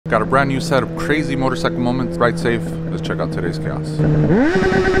Got a brand new set of crazy motorcycle moments. Ride safe. Let's check out today's chaos.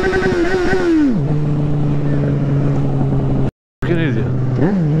 Look at it.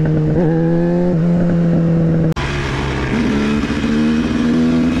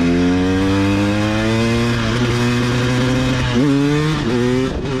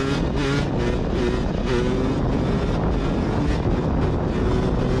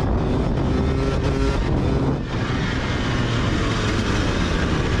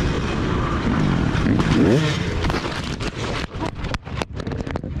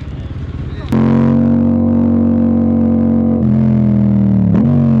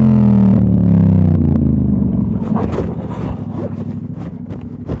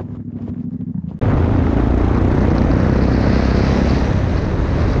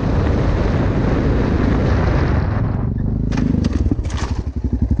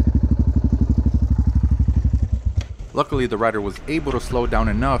 Luckily, the rider was able to slow down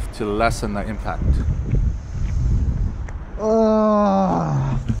enough to lessen the impact.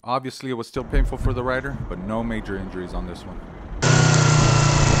 Obviously, it was still painful for the rider, but no major injuries on this one.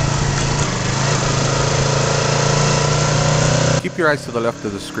 Keep your eyes to the left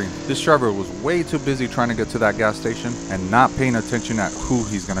of the screen. This driver was way too busy trying to get to that gas station and not paying attention at who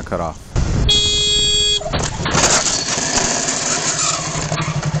he's gonna cut off.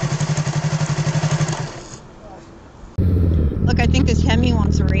 Look, I think this Hemi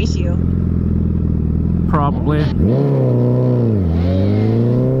wants to race you. Probably.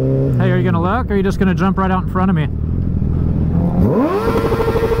 Hey, are you gonna look, or are you just gonna jump right out in front of me?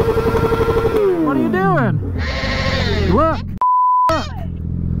 What are you doing? Look!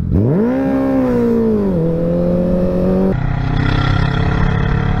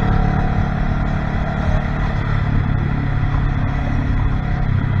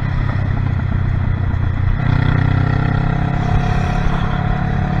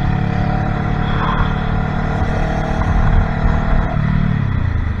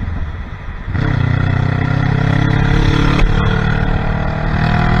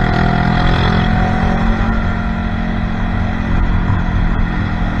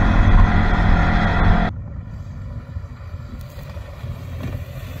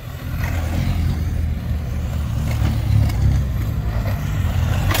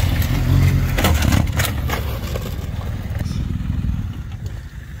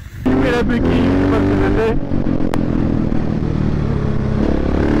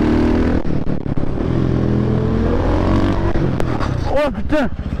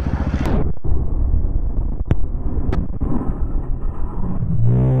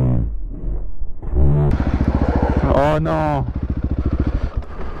 Oh non.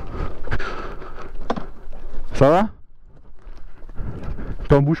 Ça va?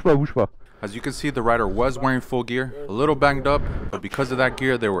 Attends, bouge pas, bouge pas. As you can see, the rider was wearing full gear, a little banged up, but because of that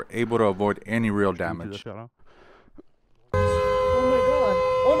gear, they were able to avoid any real damage. Oh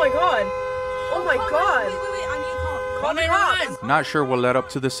my god! Oh my god! Wait, I need to call the cops! Not sure what led up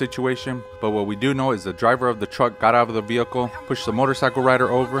to this situation, but what we do know is the driver of the truck got out of the vehicle, pushed the motorcycle rider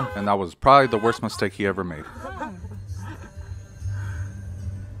over, and that was probably the worst mistake he ever made.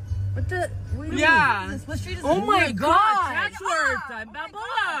 What the? Yeah! What street is Oh this? my god! Chatsworth!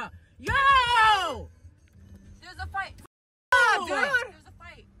 Balboa! Yo! There's a fight. Oh, Dude. dude! There's a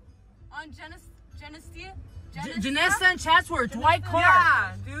fight. On Genestea? Janessa and Chatsworth, white car.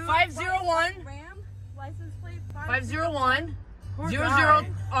 Yeah, dude. 501 Ram? License plate? 501 Poor 00 guy.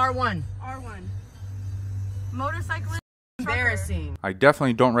 R1. R1. Motorcyclist? Embarrassing. I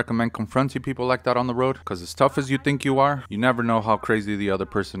definitely don't recommend confronting people like that on the road, because as tough as you think you are, you never know how crazy the other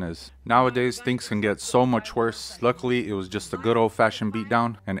person is. Nowadays, things can get so much worse. Luckily, it was just a good old-fashioned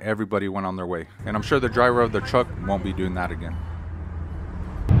beatdown, and everybody went on their way. And I'm sure the driver of the truck won't be doing that again.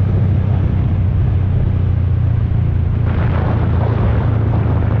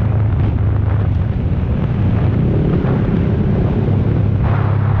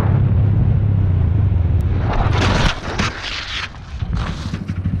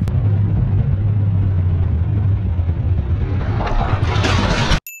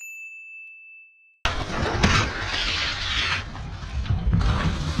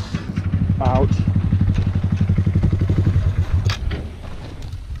 Ouch.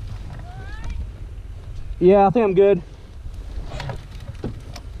 Yeah, I think I'm good.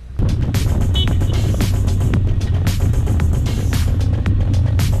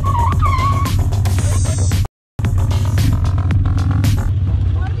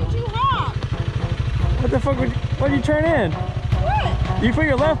 What the fuck why'd you turn in? What? You put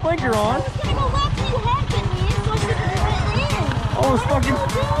your left blinker on. I was gonna go left and you honked at me, so I should have went in.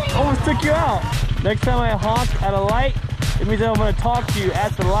 Almost took you out. Next time I honk at a light, it means that I'm gonna talk to you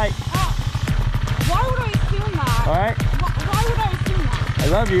at the light. Why would I assume that? All right? Why would I assume that? I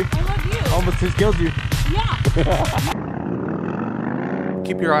love you. I love you. Almost just killed you. Yeah.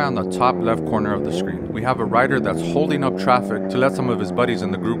 Keep your eye on the top left corner of the screen. We have a rider that's holding up traffic to let some of his buddies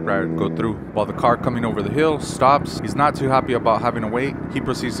in the group ride go through. While the car coming over the hill stops, he's not too happy about having to wait. He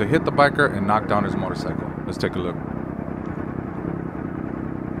proceeds to hit the biker and knock down his motorcycle. Let's take a look.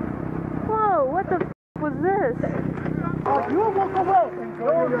 Whoa, what the was this? You walk away.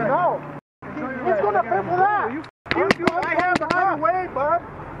 No. He's gonna pay for that. I have the right way, bud.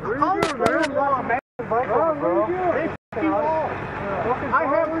 What are you doing, man? I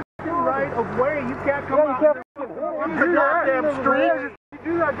have the right of way. You can't come out. You goddamn street. You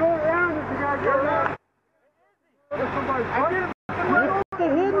do that, go around if you gotta go around. You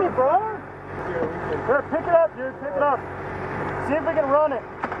hit me, bro. Here, pick it up, dude. Pick it up. See if we can run it.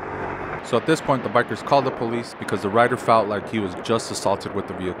 So at this point, the bikers call the police because the rider felt like he was just assaulted with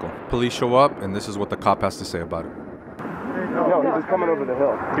the vehicle. Police show up, and this is what the cop has to say about it. No, he was coming over the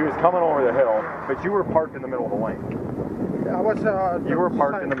hill. He was coming over the hill, but you were parked in the middle of the lane. You were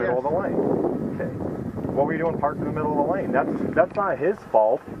parked in the middle of the lane. Okay. What were you doing parked in the middle of the lane? That's not his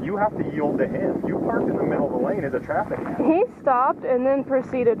fault. You have to yield to him. You parked in the middle of the lane as a traffic hazard. He stopped and then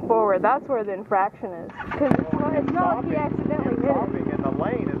proceeded forward. That's where the infraction is. Because it's not like he accidentally hit it. Stopping in the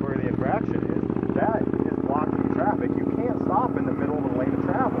lane is where the infraction is. That is blocking traffic. You can't stop in the middle of the lane of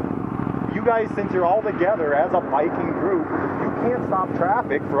travel. You guys, since you're all together as a biking group, you can't stop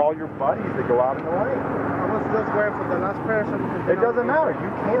traffic for all your buddies that go out in the lane. I was just waiting for the last person. It doesn't matter. You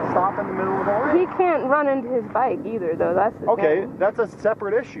can't stop in the middle of the lane. He can't run into his bike either, though. That's the thing. That's a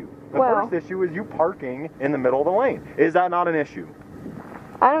separate issue. The first issue is you parking in the middle of the lane. Is that not an issue?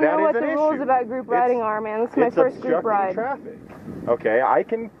 I don't know what the rules about group riding are, man. This is my first group ride. Traffic. Okay, I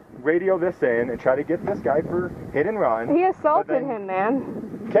can radio this in and try to get this guy for hit and run. He assaulted him, man.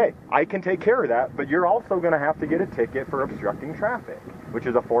 Okay, I can take care of that, but you're also going to have to get a ticket for obstructing traffic, which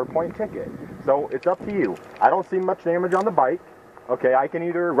is a 4-point ticket. So it's up to you. I don't see much damage on the bike. Okay, I can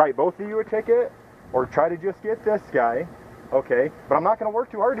either write both of you a ticket or try to just get this guy. Okay, but I'm not going to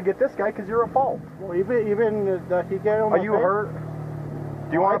work too hard to get this guy because you're at fault. Well, even he get on. Are you hurt?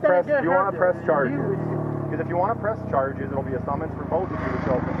 Do you want to press? Do you want to press charges? Because if you want to press charges, it'll be a summons for both of you to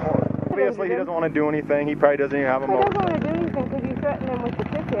show up in court. Obviously, he doesn't want to do anything. He probably doesn't even have a motorcycle. He doesn't want to do anything because you threatened him with the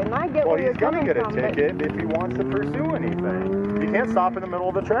ticket, and I get where you're coming from. Well, he's going to get a ticket if he wants to pursue anything. You can't stop in the middle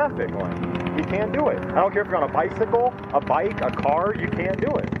of the traffic lane. You can't do it. I don't care if you're on a bicycle, a bike, a car. You can't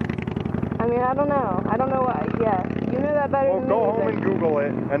do it. I mean, I don't know. I don't know why. Yeah, you know that better than me. Well, go home and Google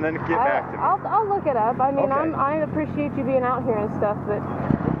it, and then get back to me. I'll look it up. I mean, I appreciate you being out here and stuff, but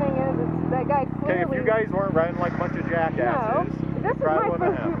the thing is, that guy clearly... Okay, if you guys weren't riding like a bunch of jackasses... No, this is my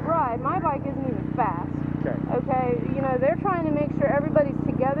first group ride. My bike isn't even fast. Okay, you know, they're trying to make sure everybody's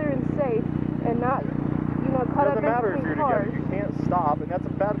together and safe and not, you know, cut up in between cars. It doesn't matter if you're together. You can't stop, and that's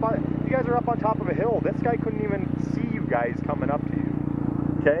a bad part. You guys are up on top of a hill. This guy couldn't even see you guys coming up to you.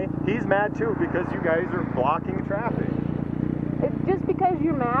 Okay? He's mad too because you guys are blocking traffic. Just because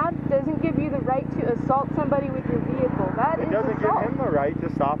you're mad doesn't give you the right to assault somebody with your vehicle. That is assault. It doesn't give him the right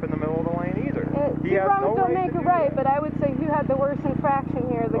to stop in the middle of the lane either. Two wrongs don't make a right, but I would say who had the worst infraction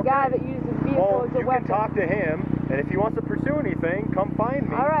here? The guy that used his vehicle as a weapon. You can talk to him, and if he wants to pursue anything, come find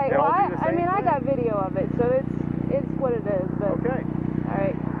me. All right. Well, I mean, I got video of it, so it's what it is. But, okay. All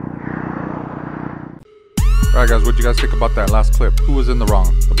right. Alright guys, what do you guys think about that last clip? Who was in the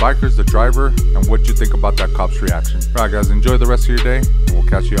wrong? The bikers, the driver, and what do you think about that cop's reaction? Alright guys, enjoy the rest of your day, and we'll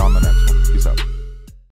catch you on the next one.